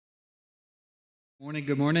Morning,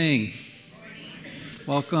 good morning.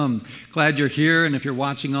 Welcome. Glad you're here, and if you're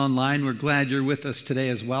watching online, we're glad you're with us today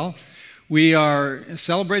as well. We are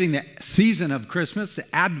celebrating the season of Christmas, the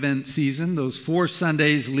Advent season, those 4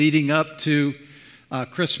 Sundays leading up to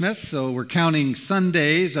Christmas. So we're counting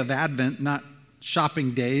Sundays of Advent, not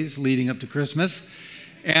shopping days leading up to Christmas.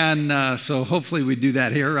 And so hopefully we do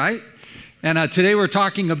that here, right? And today we're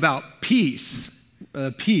talking about peace.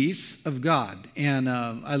 Peace of God. And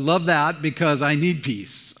I love that because I need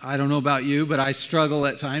peace. I don't know about you, but I struggle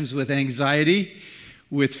at times with anxiety,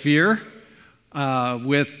 with fear,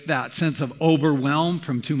 with that sense of overwhelm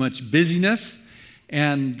from too much busyness.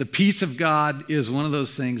 And the peace of God is one of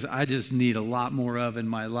those things I just need a lot more of in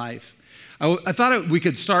my life. I thought we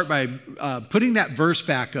could start by putting that verse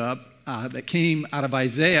back up that came out of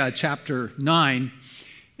Isaiah chapter 9.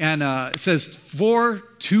 And it says, "For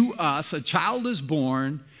to us a child is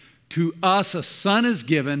born, to us a son is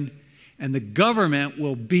given, and the government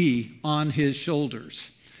will be on his shoulders.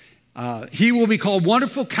 He will be called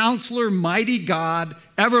Wonderful Counselor, Mighty God,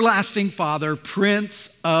 Everlasting Father, Prince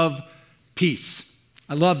of Peace."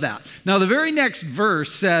 I love that. Now, the very next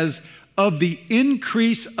verse says, "Of the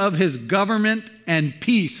increase of his government and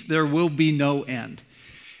peace there will be no end."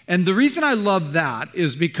 And the reason I love that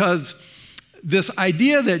is because this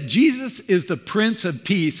idea that Jesus is the Prince of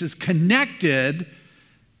Peace is connected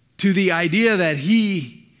to the idea that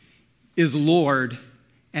he is Lord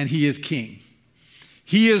and he is King.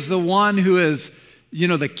 He is the one who is,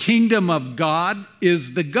 the kingdom of God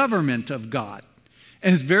is the government of God.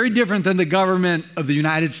 And it's very different than the government of the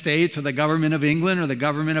United States or the government of England or the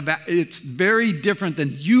government of, it's very different than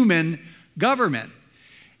human government.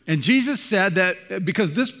 And Jesus said that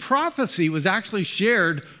because this prophecy was actually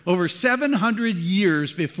shared over 700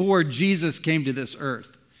 years before Jesus came to this earth.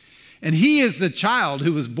 And he is the child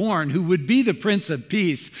who was born, who would be the Prince of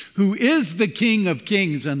Peace, who is the King of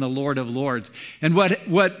Kings and the Lord of Lords. And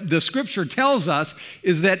what the scripture tells us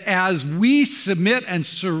is that as we submit and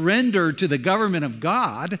surrender to the government of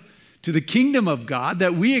God, to the kingdom of God,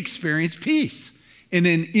 that we experience peace in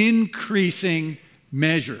an increasing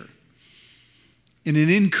measure. In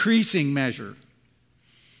an increasing measure.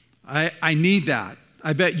 I need that.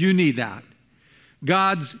 I bet you need that.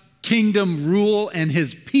 God's kingdom rule and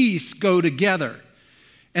his peace go together.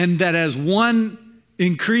 And that as one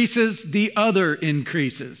increases, the other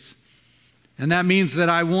increases. And that means that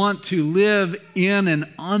I want to live in and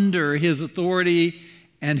under his authority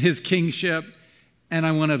and his kingship. And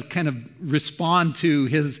I want to kind of respond to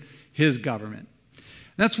his government.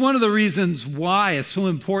 That's one of the reasons why it's so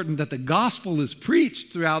important that the gospel is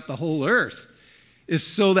preached throughout the whole earth, is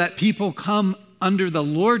so that people come under the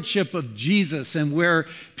lordship of Jesus and where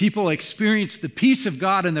people experience the peace of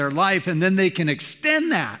God in their life, and then they can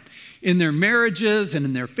extend that in their marriages and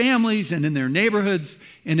in their families and in their neighborhoods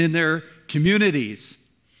and in their communities.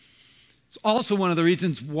 It's also one of the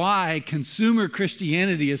reasons why consumer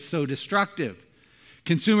Christianity is so destructive.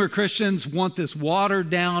 Consumer Christians want this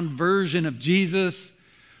watered-down version of Jesus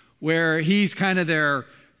where he's kind of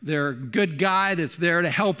their good guy that's there to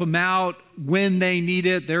help them out when they need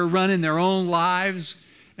it. They're running their own lives.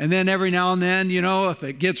 And then every now and then, if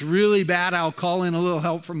it gets really bad, I'll call in a little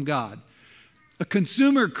help from God. A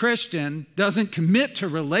consumer Christian doesn't commit to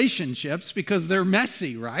relationships because they're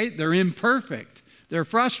messy, right? They're imperfect. They're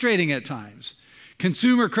frustrating at times.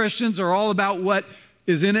 Consumer Christians are all about what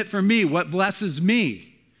is in it for me, what blesses me.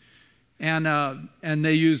 And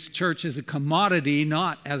they use church as a commodity,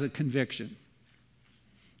 not as a conviction.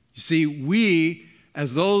 You see, we,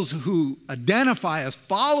 as those who identify as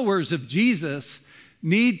followers of Jesus,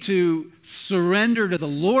 need to surrender to the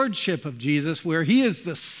lordship of Jesus, where he is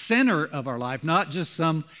the center of our life, not just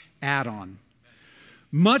some add-on.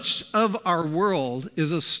 Much of our world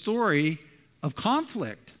is a story of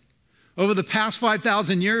conflict. Over the past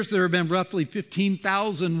 5,000 years, there have been roughly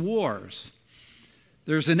 15,000 wars.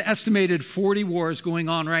 There's an estimated 40 wars going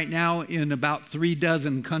on right now in about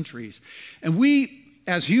 36 countries. And we,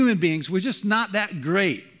 as human beings, we're just not that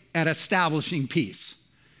great at establishing peace.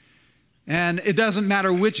 And it doesn't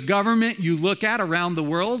matter which government you look at around the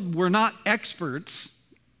world, we're not experts.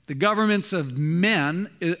 The governments of men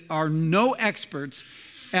are no experts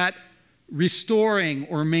at restoring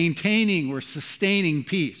or maintaining or sustaining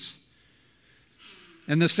peace.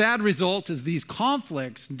 And the sad result is these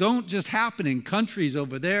conflicts don't just happen in countries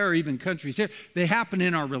over there or even countries here. They happen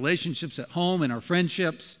in our relationships at home, in our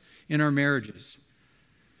friendships, in our marriages.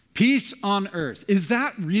 Peace on earth. Is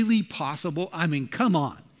that really possible? I mean, come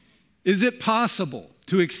on. Is it possible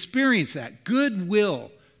to experience that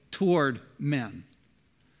goodwill toward men?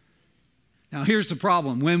 Now, here's the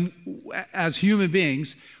problem. As human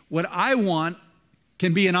beings, what I want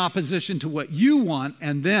can be in opposition to what you want,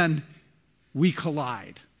 and then we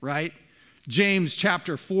collide, right? James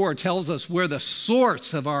chapter 4 tells us where the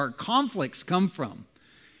source of our conflicts come from.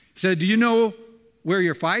 He said, do you know where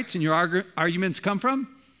your fights and your arguments come from?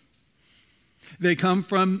 They come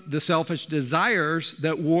from the selfish desires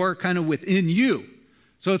that war kind of within you.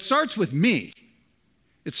 So it starts with me.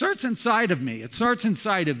 It starts inside of me. It starts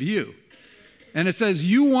inside of you. And it says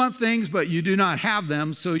you want things, but you do not have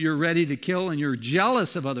them, so you're ready to kill, and you're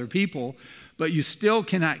jealous of other people, but you still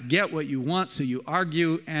cannot get what you want, so you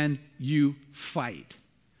argue and you fight.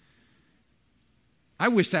 I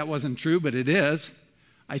wish that wasn't true, but it is.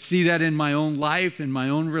 I see that in my own life, in my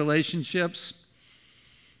own relationships,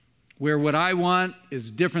 where what I want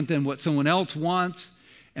is different than what someone else wants.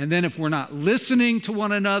 And then if we're not listening to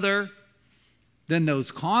one another, then those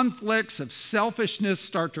conflicts of selfishness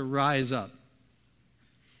start to rise up.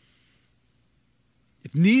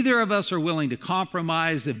 If neither of us are willing to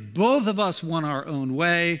compromise, if both of us want our own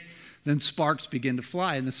way, then sparks begin to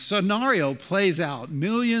fly. And the scenario plays out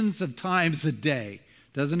millions of times a day,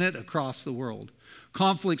 doesn't it, across the world?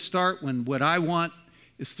 Conflicts start when what I want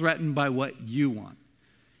is threatened by what you want.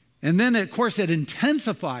 And then, of course, it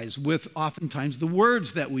intensifies with oftentimes the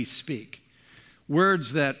words that we speak,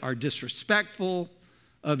 words that are disrespectful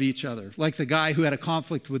of each other. Like the guy who had a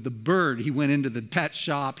conflict with the bird. He went into the pet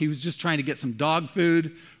shop. He was just trying to get some dog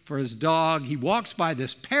food for his dog. He walks by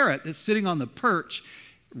this parrot that's sitting on the perch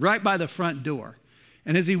right by the front door.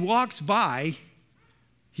 And as he walks by,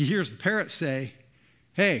 he hears the parrot say,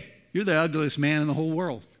 "Hey, you're the ugliest man in the whole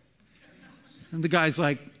world." And the guy's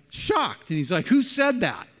like shocked. And he's like, "Who said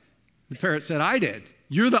that?" The parrot said, "I did.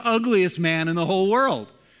 You're the ugliest man in the whole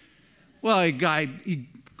world." Well, he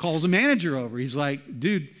calls a manager over. He's like,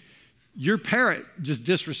 "Dude, your parrot just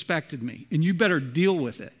disrespected me, and you better deal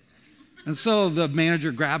with it." And so the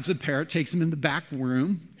manager grabs the parrot, takes him in the back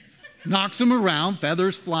room, knocks him around,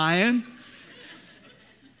 feathers flying,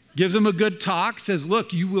 gives him a good talk, says,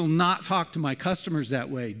 "Look, you will not talk to my customers that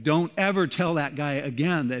way. Don't ever tell that guy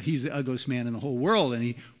again that he's the ugliest man in the whole world." And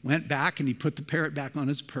he went back and he put the parrot back on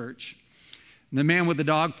his perch. And the man with the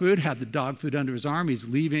dog food had the dog food under his arm. He's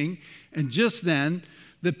leaving. And just then,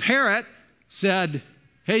 the parrot said,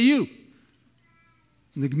 "Hey, you."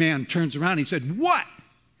 And the man turns around and he said, "What?"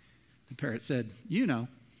 The parrot said, "You know."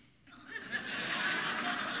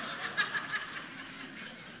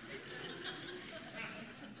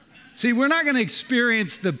 See, we're not going to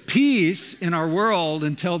experience the peace in our world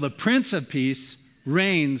until the Prince of Peace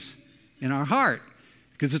reigns in our heart,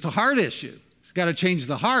 because it's a heart issue. It's got to change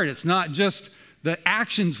the heart. It's not just the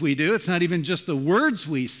actions we do. It's not even just the words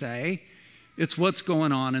we say. It's what's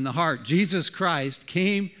going on in the heart. Jesus Christ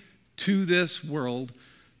came to this world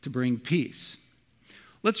to bring peace.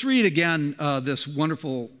 Let's read again this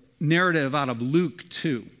wonderful narrative out of Luke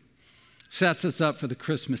 2. Sets us up for the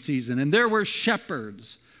Christmas season. "And there were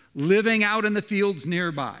shepherds living out in the fields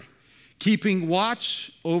nearby, keeping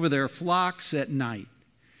watch over their flocks at night.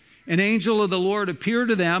 An angel of the Lord appeared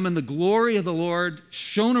to them, and the glory of the Lord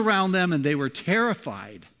shone around them, and they were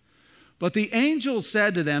terrified. But the angel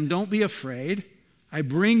said to them, 'Don't be afraid. I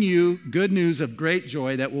bring you good news of great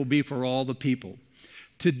joy that will be for all the people.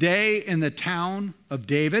 Today in the town of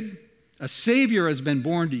David, a Savior has been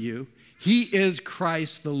born to you. He is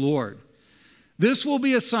Christ the Lord. This will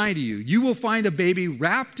be a sign to you. You will find a baby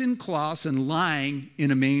wrapped in cloths and lying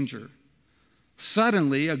in a manger.'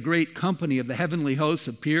 Suddenly, a great company of the heavenly hosts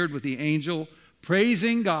appeared with the angel,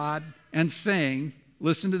 praising God and saying,"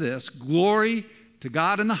 listen to this, "Glory to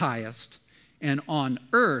God in the highest, and on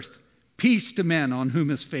earth peace to men on whom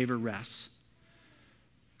his favor rests."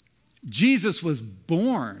 Jesus was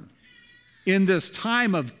born in this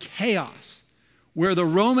time of chaos, where the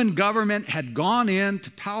Roman government had gone into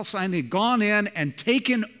Palestine, had gone in and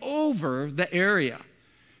taken over the area.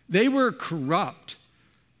 They were corrupt.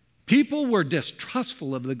 People were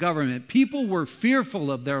distrustful of the government. People were fearful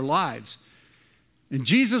of their lives. And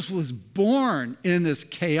Jesus was born in this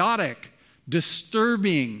chaotic,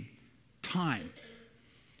 disturbing time.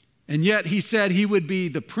 And yet he said he would be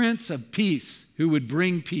the Prince of Peace who would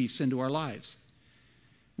bring peace into our lives.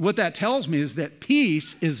 What that tells me is that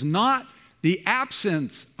peace is not the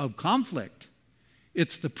absence of conflict.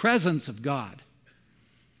 It's the presence of God.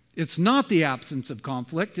 It's not the absence of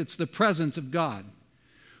conflict. It's the presence of God.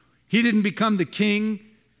 He didn't become the king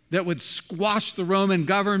that would squash the Roman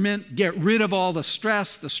government, get rid of all the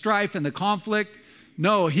stress, the strife, and the conflict.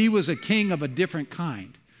 No, he was a king of a different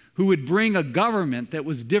kind, who would bring a government that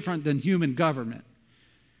was different than human government.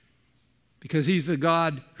 Because he's the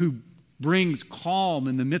God who brings calm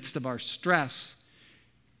in the midst of our stress.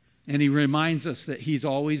 And he reminds us that he's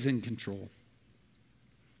always in control.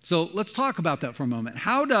 So let's talk about that for a moment.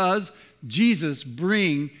 How does Jesus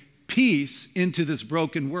bring peace into this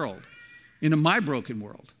broken world, into my broken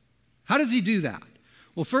world? How does he do that?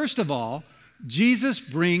 Well, first of all, Jesus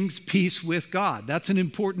brings peace with God. That's an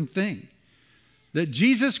important thing. That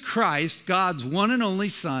Jesus Christ, God's one and only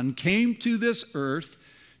Son, came to this earth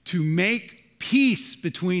to make peace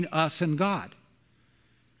between us and God.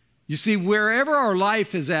 You see, wherever our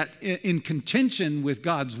life is in contention with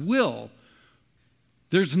God's will,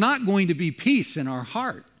 there's not going to be peace in our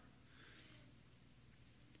heart.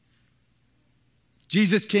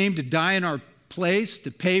 Jesus came to die in our place,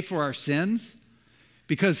 to pay for our sins,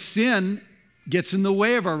 because sin gets in the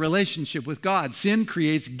way of our relationship with God. Sin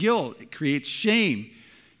creates guilt, it creates shame,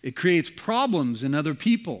 it creates problems in other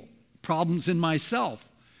people, problems in myself.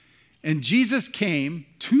 And Jesus came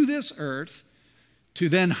to this earth to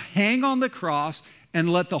then hang on the cross and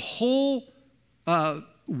let the whole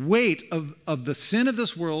weight of the sin of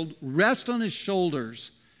this world rest on his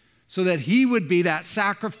shoulders so that he would be that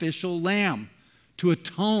sacrificial lamb to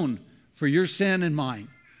atone for your sin and mine,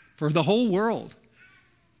 for the whole world.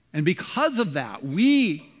 And because of that,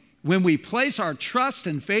 when we place our trust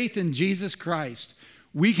and faith in Jesus Christ,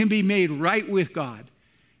 we can be made right with God.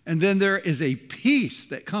 And then there is a peace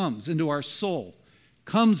that comes into our soul,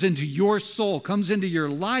 comes into your soul, comes into your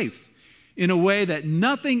life in a way that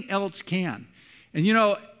nothing else can. And you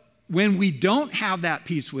know, when we don't have that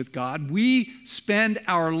peace with God, we spend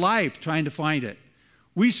our life trying to find it.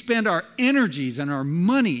 We spend our energies and our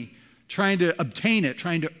money trying to obtain it,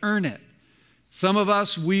 trying to earn it. Some of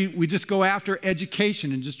us, we just go after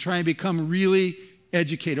education and just try and become really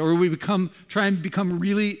educated, or we try and become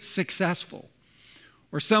really successful.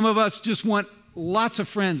 Or some of us just want lots of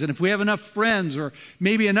friends, and if we have enough friends or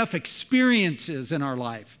maybe enough experiences in our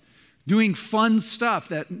life, doing fun stuff,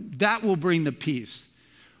 that will bring the peace.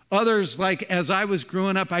 Others, like as I was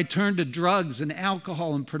growing up, I turned to drugs and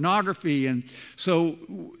alcohol and pornography, and so,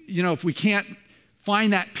 you know, if we can't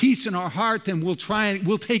find that peace in our heart, then we'll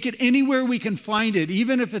take it anywhere we can find it,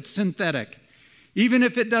 even if it's synthetic, even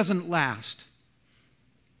if it doesn't last.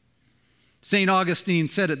 St. Augustine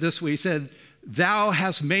said it this way. He said, "Thou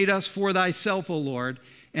hast made us for thyself, O Lord,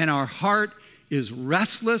 and our heart is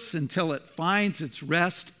restless until it finds its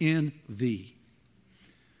rest in thee."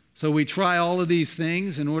 So we try all of these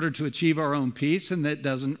things in order to achieve our own peace, and that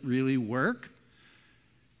doesn't really work.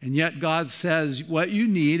 And yet God says, what you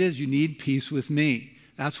need peace with me.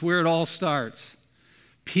 That's where it all starts.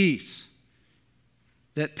 Peace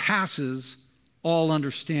that passes all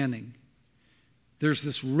understanding. There's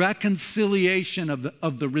this reconciliation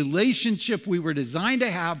of the relationship we were designed to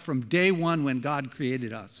have from day one when God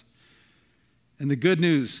created us. And the good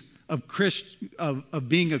news of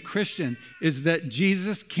being a Christian is that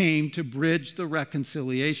Jesus came to bridge the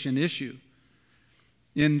reconciliation issue.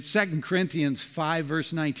 In 2 Corinthians 5,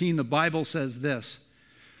 verse 19, the Bible says this: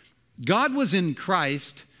 God was in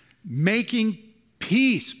Christ making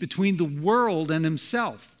peace between the world and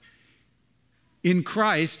himself. In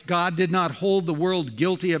Christ, God did not hold the world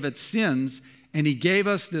guilty of its sins, and he gave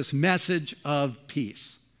us this message of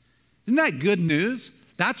peace. Isn't that good news?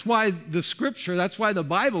 That's why the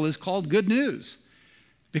Bible is called good news,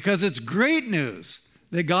 because it's great news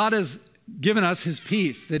that God has given us his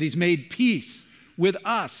peace, that he's made peace with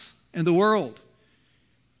us and the world.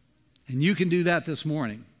 And you can do that this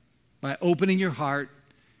morning by opening your heart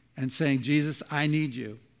and saying, Jesus, I need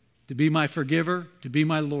you to be my forgiver, to be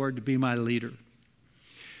my Lord, to be my leader.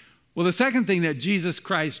 Well, the second thing that Jesus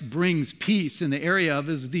Christ brings peace in the area of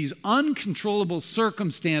is these uncontrollable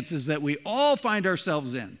circumstances that we all find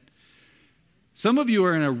ourselves in. Some of you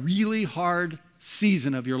are in a really hard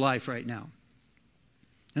season of your life right now.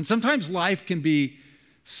 And sometimes life can be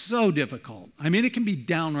so difficult. I mean, it can be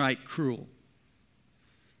downright cruel.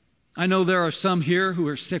 I know there are some here who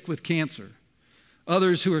are sick with cancer,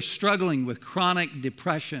 others who are struggling with chronic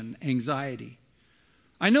depression, anxiety.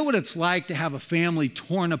 I know what it's like to have a family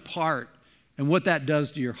torn apart and what that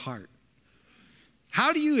does to your heart.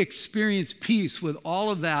 How do you experience peace with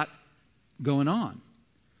all of that going on?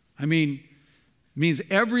 I mean, it means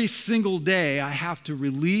every single day I have to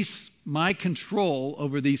release my control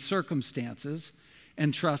over these circumstances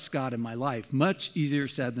and trust God in my life. Much easier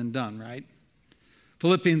said than done, right?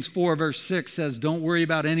 Philippians 4, verse 6 says, don't worry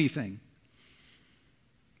about anything.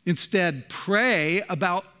 Instead, pray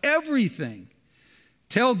about everything.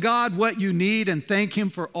 Tell God what you need and thank him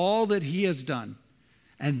for all that he has done.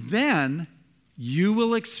 And then you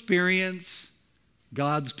will experience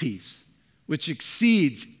God's peace, which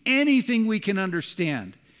exceeds anything we can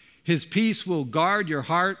understand. His peace will guard your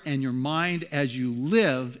heart and your mind as you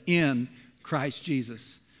live in Christ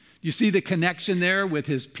Jesus. You see the connection there with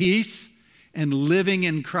his peace and living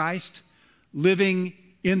in Christ, living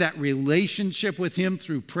in that relationship with him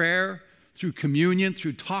through prayer, through communion,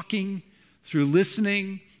 through talking, through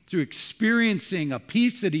listening, through experiencing a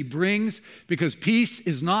peace that he brings, because peace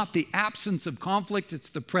is not the absence of conflict, it's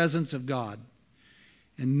the presence of God.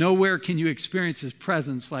 And nowhere can you experience his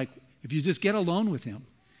presence like if you just get alone with him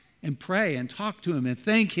and pray and talk to him and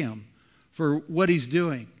thank him for what he's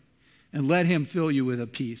doing and let him fill you with a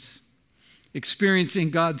peace.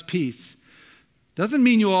 Experiencing God's peace doesn't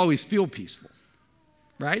mean you always feel peaceful,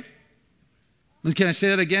 right? Can I say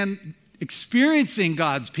that again? Experiencing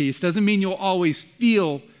God's peace doesn't mean you'll always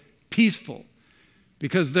feel peaceful,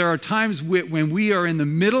 because there are times when we are in the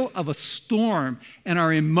middle of a storm and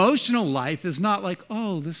our emotional life is not like,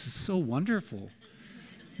 oh, this is so wonderful.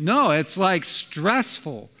 No, it's like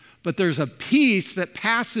stressful, but there's a peace that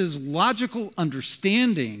passes logical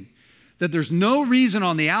understanding, that there's no reason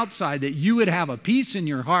on the outside that you would have a peace in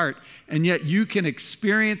your heart, and yet you can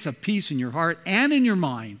experience a peace in your heart and in your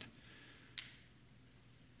mind.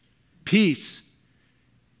 Peace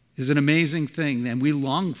is an amazing thing, and we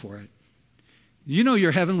long for it. You know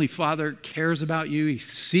your Heavenly Father cares about you. He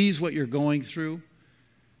sees what you're going through.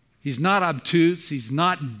 He's not obtuse. He's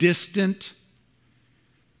not distant.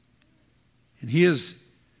 And he is,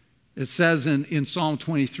 it says in Psalm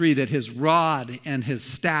 23 that his rod and his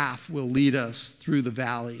staff will lead us through the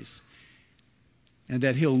valleys, and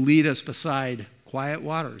that he'll lead us beside quiet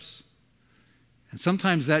waters. And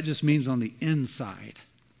sometimes that just means on the inside.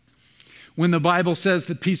 When the Bible says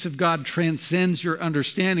the peace of God transcends your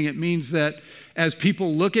understanding, it means that as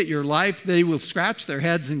people look at your life, they will scratch their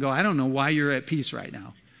heads and go, I don't know why you're at peace right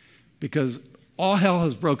now. Because all hell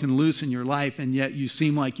has broken loose in your life, and yet you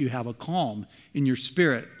seem like you have a calm in your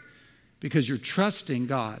spirit because you're trusting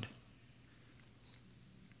God.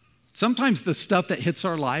 Sometimes the stuff that hits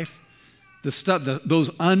our life, those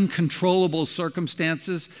uncontrollable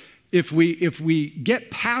circumstances, if we get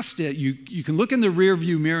past it, you can look in the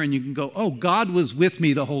rearview mirror and you can go, oh, God was with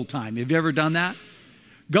me the whole time. Have you ever done that?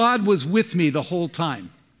 God was with me the whole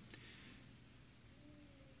time.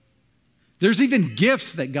 There's even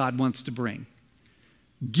gifts that God wants to bring.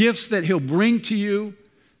 Gifts that he'll bring to you.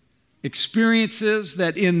 Experiences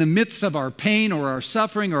that in the midst of our pain or our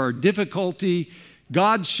suffering or our difficulty,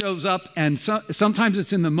 God shows up, and sometimes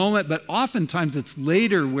it's in the moment, but oftentimes it's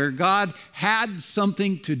later, where God had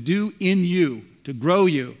something to do in you, to grow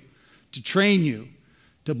you, to train you,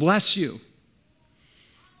 to bless you.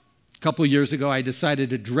 A couple of years ago, I decided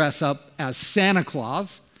to dress up as Santa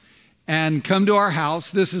Claus and come to our house.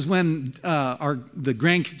 This is when the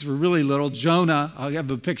grandkids were really little. Jonah, I have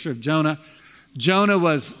a picture of Jonah.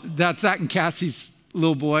 That's Zach and Cassie's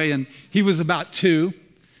little boy, and he was about 2.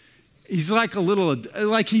 He's like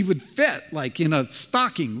like he would fit like in a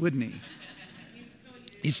stocking, wouldn't he?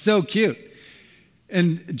 He's so cute.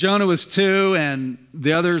 And Jonah was 2, and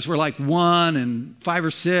the others were like 1 and 5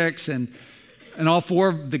 or 6, and all 4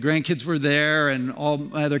 of the grandkids were there, and all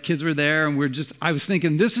my other kids were there, and I was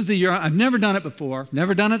thinking, this is the year. I've never done it before,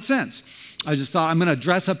 never done it since. I just thought, I'm going to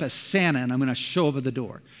dress up as Santa, and I'm going to show up at the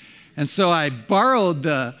door. And so I borrowed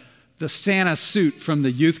the Santa suit from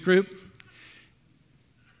the youth group.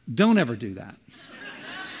 Don't ever do that.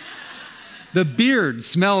 The beard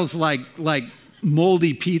smells like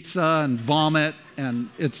moldy pizza and vomit, and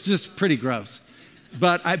it's just pretty gross.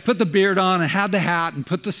 But I put the beard on and had the hat and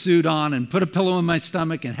put the suit on and put a pillow in my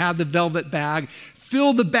stomach and had the velvet bag,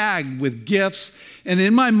 filled the bag with gifts. And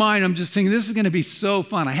in my mind, I'm just thinking, this is going to be so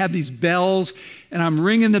fun. I had these bells, and I'm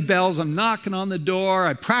ringing the bells. I'm knocking on the door.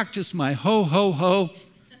 I practiced my ho, ho, ho.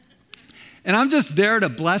 And I'm just there to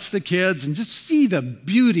bless the kids and just see the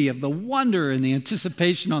beauty of the wonder and the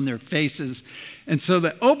anticipation on their faces. And so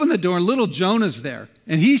they open the door, and little Jonah's there,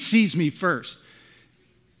 and he sees me first.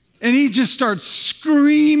 And he just starts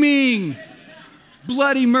screaming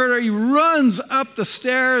bloody murder. He runs up the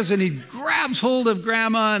stairs, and he grabs hold of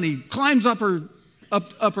Grandma, and he climbs up her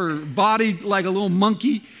body like a little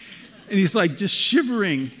monkey. And he's like just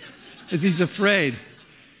shivering as he's afraid.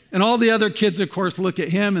 And all the other kids, of course, look at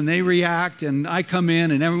him and they react, and I come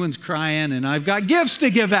in and everyone's crying, and I've got gifts to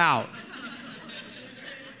give out.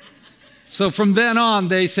 So from then on,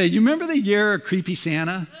 they say, you remember the year of Creepy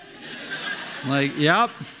Santa? I'm like, yep,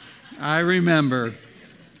 I remember.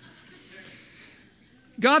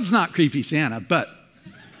 God's not Creepy Santa, but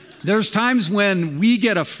there's times when we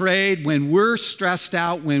get afraid, when we're stressed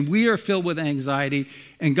out, when we are filled with anxiety,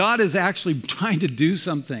 and God is actually trying to do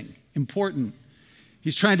something important.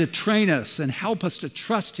 He's trying to train us and help us to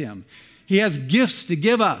trust him. He has gifts to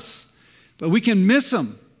give us, but we can miss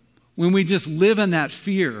them when we just live in that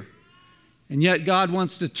fear And yet God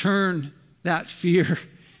wants to turn that fear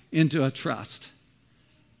into a trust.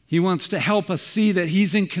 He wants to help us see that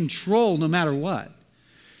He's in control no matter what,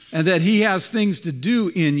 and that He has things to do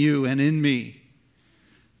in you and in me.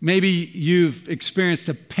 Maybe you've experienced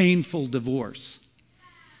a painful divorce,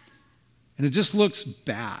 and it just looks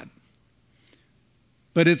bad.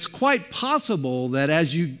 But it's quite possible that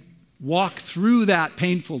as you walk through that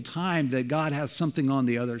painful time, that God has something on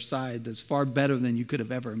the other side that's far better than you could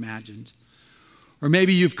have ever imagined. Or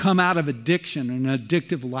maybe you've come out of addiction, an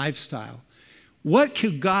addictive lifestyle. What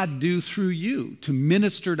could God do through you to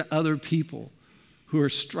minister to other people who are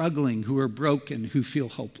struggling, who are broken, who feel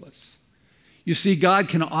hopeless? You see, God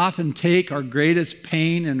can often take our greatest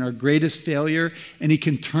pain and our greatest failure, and He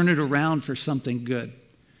can turn it around for something good.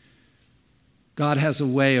 God has a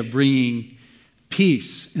way of bringing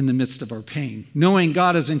peace in the midst of our pain. Knowing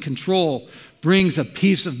God is in control brings a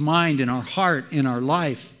peace of mind in our heart, in our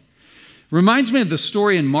life. Reminds me of the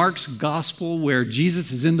story in Mark's gospel where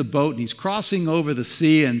Jesus is in the boat and He's crossing over the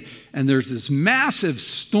sea, and there's this massive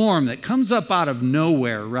storm that comes up out of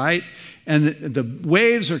nowhere, right? And the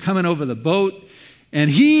waves are coming over the boat, and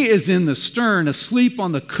He is in the stern, asleep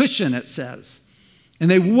on the cushion, it says. And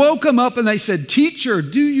they woke Him up and they said, "Teacher,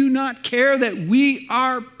 do you not care that we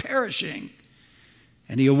are perishing?"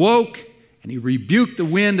 And He awoke and He rebuked the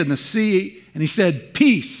wind and the sea, and He said,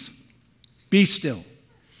 "Peace, be still."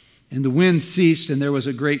 And the wind ceased, and there was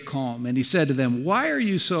a great calm. And He said to them, "Why are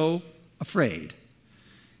you so afraid?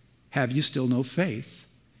 Have you still no faith?"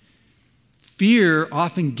 Fear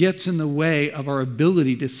often gets in the way of our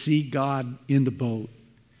ability to see God in the boat,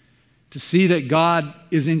 to see that God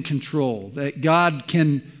is in control, that God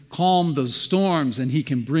can calm those storms and He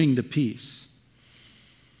can bring the peace.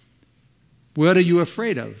 What are you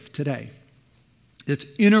afraid of today? It's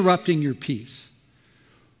interrupting your peace.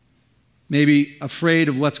 Maybe afraid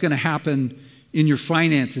of what's going to happen in your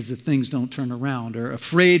finances if things don't turn around, or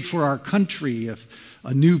afraid for our country if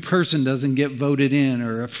a new person doesn't get voted in,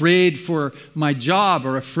 or afraid for my job,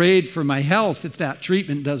 or afraid for my health if that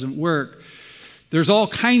treatment doesn't work. There's all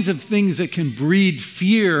kinds of things that can breed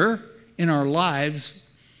fear in our lives,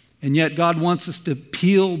 and yet God wants us to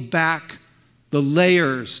peel back the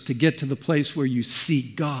layers to get to the place where you see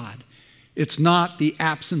God. It's not the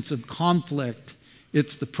absence of conflict,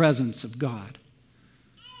 it's the presence of God.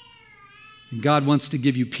 And God wants to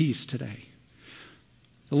give you peace today.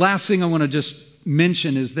 The last thing I want to just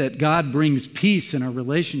mention is that God brings peace in our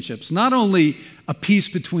relationships. Not only a peace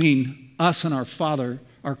between us and our Father,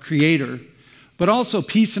 our Creator, but also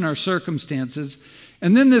peace in our circumstances.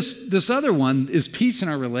 And then this other one is peace in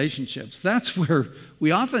our relationships. That's where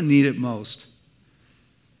we often need it most.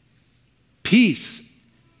 Peace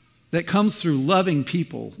that comes through loving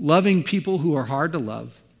people who are hard to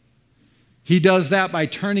love. He does that by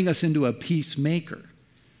turning us into a peacemaker.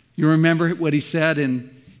 You remember what He said in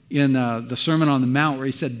the Sermon on the Mount, where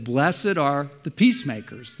He said, "Blessed are the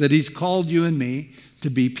peacemakers," that He's called you and me to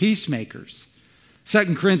be peacemakers.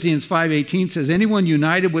 2 Corinthians 5:18 says, "Anyone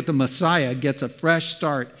united with the Messiah gets a fresh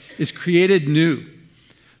start, is created new.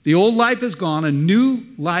 The old life is gone, a new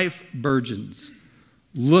life burgeons.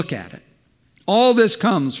 Look at it." All this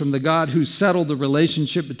comes from the God who settled the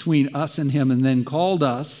relationship between us and Him and then called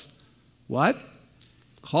us, what?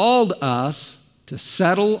 Called us to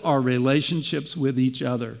settle our relationships with each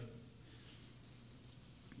other.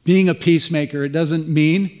 Being a peacemaker, it doesn't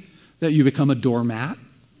mean that you become a doormat.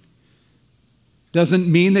 Doesn't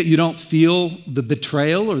mean that you don't feel the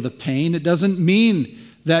betrayal or the pain. It doesn't mean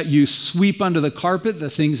that you sweep under the carpet the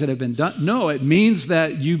things that have been done. No, it means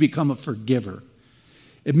that you become a forgiver.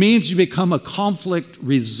 It means you become a conflict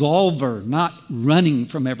resolver, not running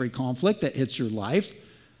from every conflict that hits your life,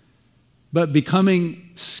 but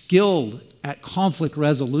becoming skilled at conflict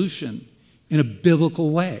resolution in a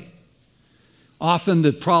biblical way. Often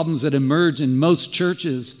the problems that emerge in most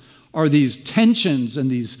churches are these tensions and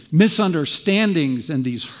these misunderstandings and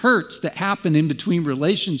these hurts that happen in between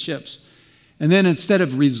relationships. And then instead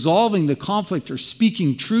of resolving the conflict or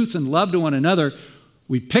speaking truth and love to one another,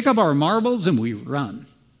 we pick up our marbles and we run.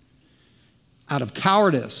 Out of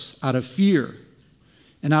cowardice, out of fear,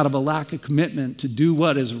 and out of a lack of commitment to do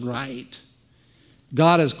what is right.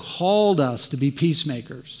 God has called us to be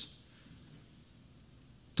peacemakers,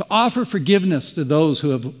 to offer forgiveness to those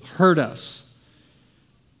who have hurt us,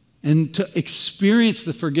 and to experience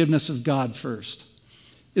the forgiveness of God first.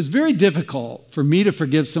 It's very difficult for me to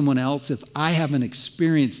forgive someone else if I haven't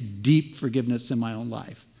experienced deep forgiveness in my own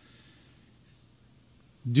life.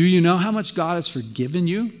 Do you know how much God has forgiven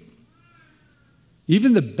you?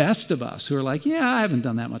 Even the best of us who are like, yeah, I haven't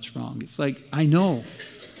done that much wrong. It's like, I know.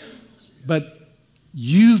 But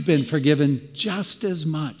You've been forgiven just as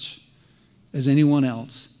much as anyone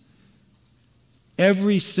else.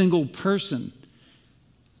 Every single person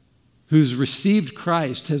who's received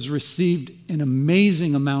Christ has received an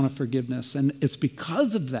amazing amount of forgiveness. And it's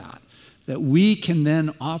because of that we can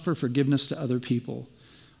then offer forgiveness to other people.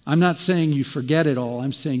 I'm not saying you forget it all.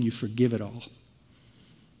 I'm saying you forgive it all.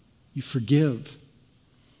 You forgive.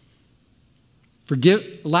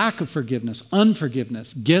 Lack of forgiveness,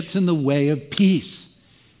 unforgiveness gets in the way of peace.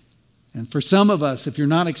 And for some of us, if you're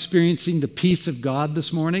not experiencing the peace of God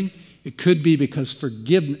this morning, it could be because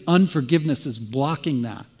unforgiveness is blocking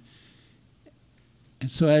that.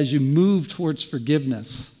 And so as you move towards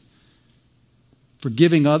forgiveness,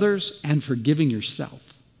 forgiving others and forgiving yourself,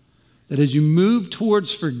 that as you move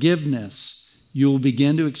towards forgiveness, you'll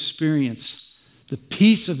begin to experience the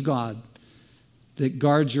peace of God that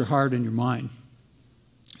guards your heart and your mind.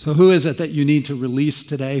 So who is it that you need to release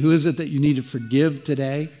today? Who is it that you need to forgive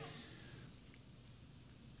today?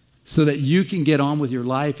 So that you can get on with your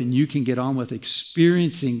life and you can get on with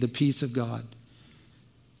experiencing the peace of God.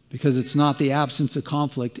 Because it's not the absence of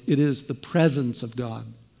conflict, it is the presence of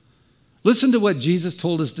God. Listen to what Jesus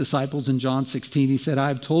told his disciples in John 16. He said, I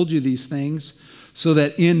have told you these things so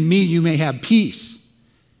that in me you may have peace.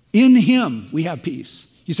 In him we have peace.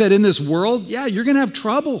 He said, in this world, yeah, you're going to have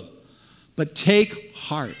trouble. But take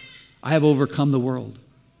heart. I have overcome the world.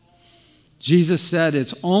 Jesus said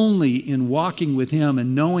it's only in walking with him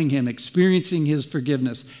and knowing him, experiencing his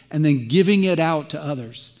forgiveness, and then giving it out to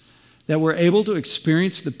others that we're able to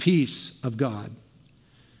experience the peace of God.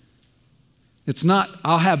 It's not,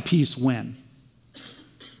 I'll have peace when.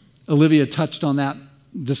 Olivia touched on that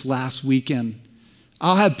this last weekend.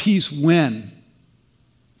 I'll have peace when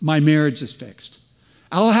my marriage is fixed.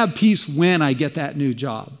 I'll have peace when I get that new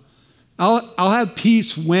job. I'll have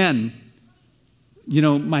peace when,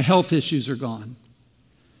 my health issues are gone.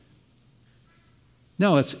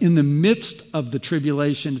 No, it's in the midst of the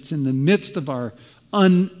tribulation. It's in the midst of our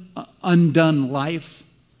undone life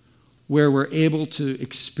where we're able to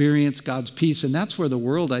experience God's peace. And that's where the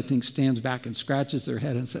world, I think, stands back and scratches their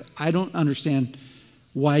head and says, I don't understand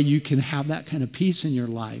why you can have that kind of peace in your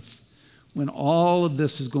life when all of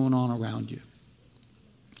this is going on around you.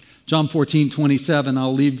 John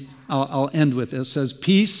 14:27, I'll end with this, says,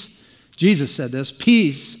 peace, Jesus said this,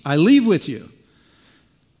 peace I leave with you.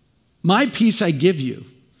 My peace I give you.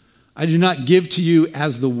 I do not give to you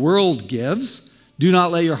as the world gives. Do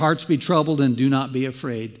not let your hearts be troubled and do not be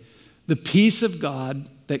afraid. The peace of God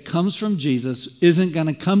that comes from Jesus isn't going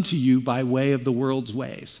to come to you by way of the world's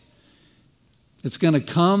ways. It's going to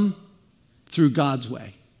come through God's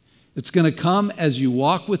way. It's going to come as you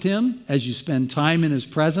walk with him, as you spend time in his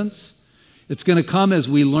presence. It's going to come as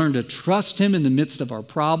we learn to trust him in the midst of our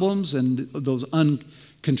problems and those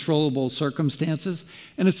uncontrollable circumstances.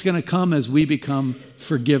 And it's going to come as we become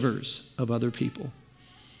forgivers of other people.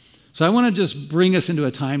 So I want to just bring us into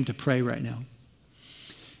a time to pray right now.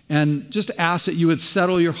 And just ask that you would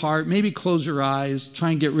settle your heart, maybe close your eyes,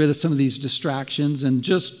 try and get rid of some of these distractions and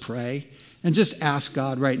just pray. And just ask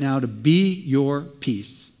God right now to be your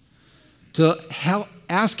peace. To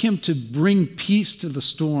ask him to bring peace to the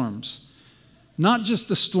storms. Not just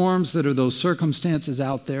the storms that are those circumstances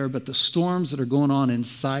out there, but the storms that are going on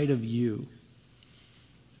inside of you.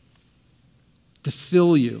 To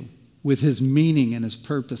fill you with his meaning and his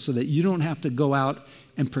purpose so that you don't have to go out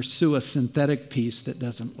and pursue a synthetic peace that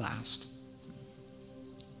doesn't last.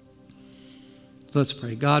 So let's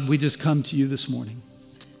pray. God, we just come to you this morning.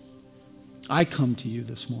 I come to you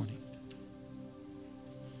this morning.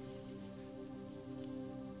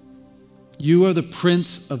 You are the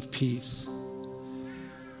Prince of Peace.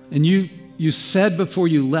 And you said before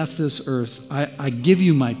you left this earth, I give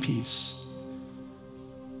you my peace.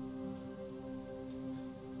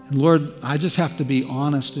 And Lord, I just have to be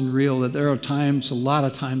honest and real that there are times, a lot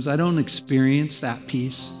of times, I don't experience that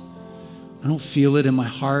peace. I don't feel it in my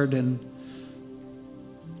heart, and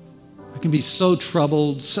I can be so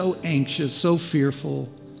troubled, so anxious, so fearful,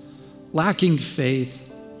 lacking faith.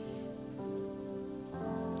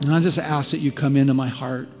 And I just ask that you come into my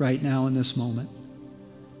heart right now in this moment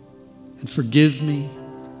and forgive me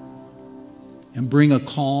and bring a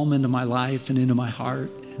calm into my life and into my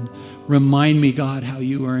heart and remind me, God, how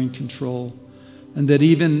you are in control, and that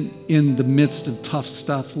even in the midst of tough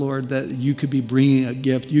stuff, Lord, that you could be bringing a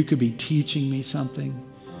gift. You could be teaching me something.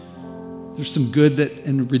 There's some good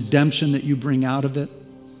and redemption that you bring out of it.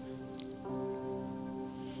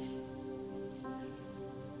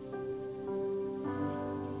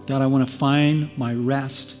 God, I want to find my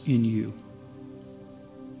rest in you.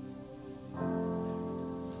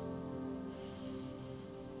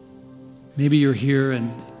 Maybe you're here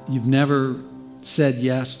and you've never said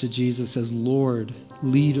yes to Jesus as Lord,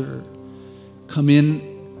 leader. Come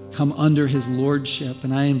under his lordship.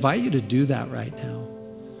 And I invite you to do that right now.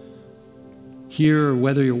 Here, or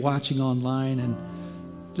whether you're watching online, and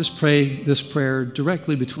just pray this prayer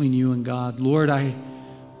directly between you and God. Lord, I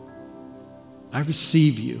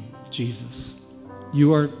receive you, Jesus.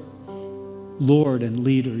 You are Lord and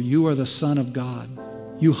leader. You are the Son of God.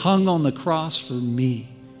 You hung on the cross for me.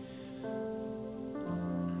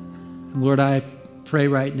 And Lord, I pray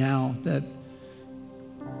right now that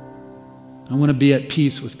I want to be at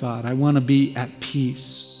peace with God. I want to be at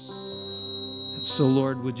peace. And so,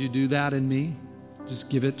 Lord, would you do that in me? Just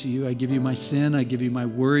give it to you. I give you my sin. I give you my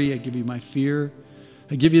worry. I give you my fear.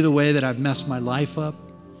 I give you the way that I've messed my life up.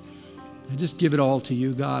 I just give it all to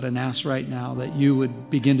you, God, and ask right now that you would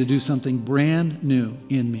begin to do something brand new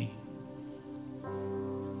in me.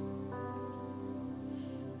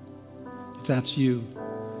 If that's you,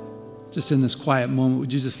 just in this quiet moment,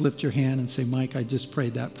 would you just lift your hand and say, Mike, I just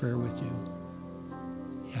prayed that prayer with you.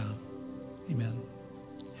 Yeah. Amen.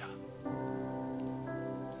 Yeah.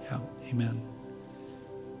 Yeah. Amen.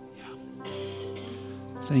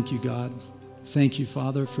 Yeah. Thank you, God. Thank you,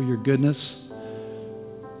 Father, for your goodness.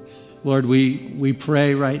 Lord, we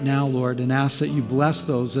pray right now, Lord, and ask that you bless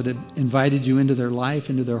those that have invited you into their life,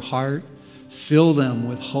 into their heart. Fill them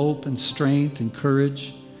with hope and strength and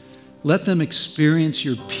courage. Let them experience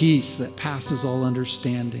your peace that passes all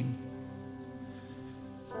understanding.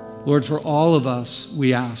 Lord, for all of us,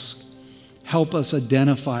 we ask, help us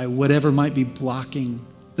identify whatever might be blocking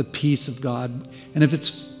the peace of God. And if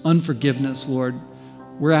it's unforgiveness, Lord,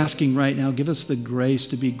 we're asking right now, give us the grace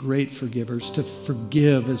to be great forgivers, to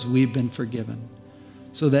forgive as we've been forgiven,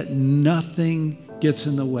 so that nothing gets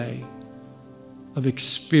in the way of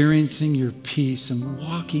experiencing your peace and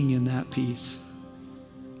walking in that peace.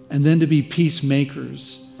 And then to be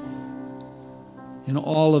peacemakers in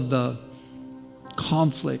all of the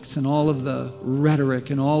conflicts and all of the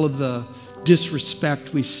rhetoric and all of the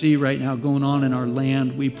disrespect we see right now going on in our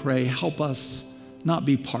land. We pray, help us not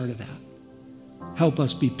be part of that. Help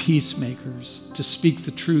us be peacemakers, to speak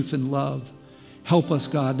the truth in love. Help us,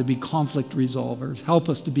 God, to be conflict resolvers. Help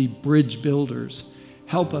us to be bridge builders.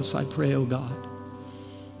 Help us, I pray, oh God.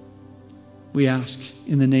 We ask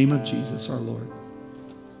in the name of Jesus, our Lord.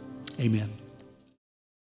 Amen.